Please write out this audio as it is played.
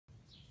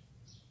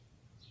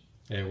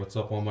Hey, what's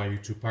up all my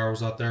YouTube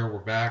Pyros out there? We're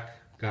back.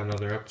 Got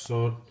another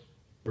episode.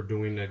 We're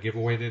doing a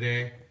giveaway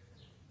today.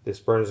 This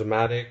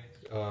Bernzomatic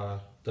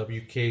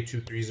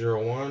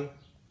WK2301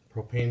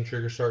 propane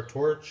trigger start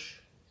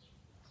torch.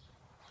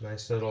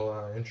 Nice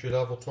little entry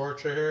level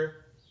torch right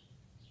here.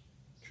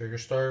 Trigger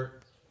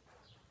start.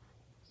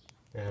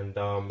 And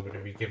I'm going to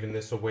be giving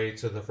this away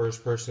to the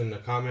first person to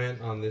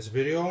comment on this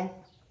video.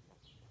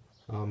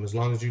 As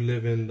long as you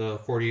live in the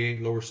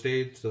 48 lower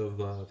states of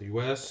the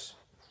US,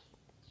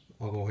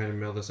 I'll go ahead and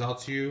mail this out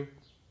to you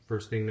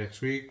first thing next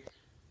week.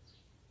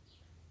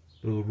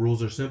 The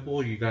rules are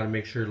simple. You got to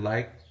make sure to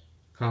like,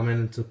 comment,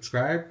 and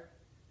subscribe.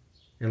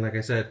 And like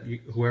I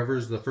said,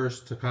 whoever's the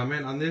first to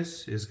comment on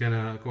this is going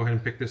to go ahead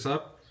and pick this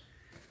up.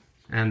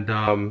 And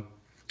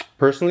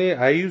personally,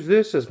 I use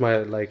this as my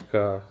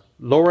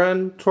lower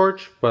end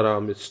torch, but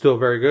it's still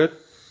very good.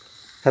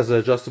 Has an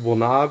adjustable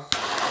knob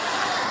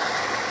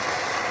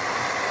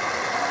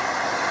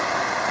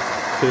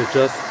to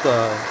adjust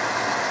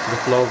the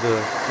flow of the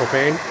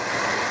propane.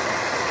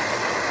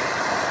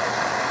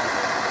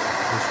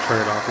 Let's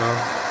turn it off now.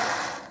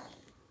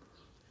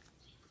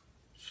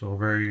 So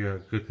very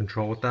good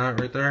control with that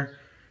right there.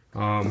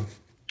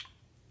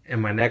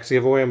 In my next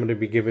giveaway, I'm going to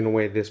be giving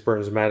away this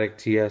Bernzomatic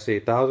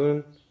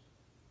TS8000.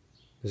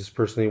 This is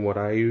personally what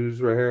I use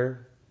right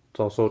here. It's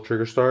also a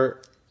trigger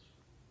start.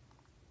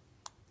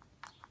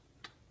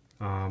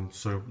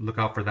 So look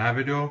out for that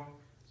video.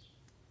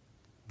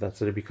 That's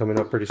going to be coming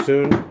up pretty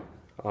soon.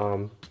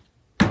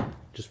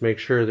 Just make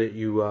sure that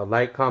you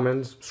like,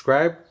 comment,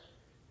 subscribe,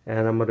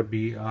 and I'm going to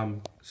be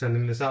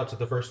sending this out to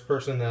the first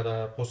person that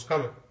posts a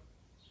comment.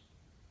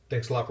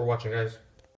 Thanks a lot for watching, guys.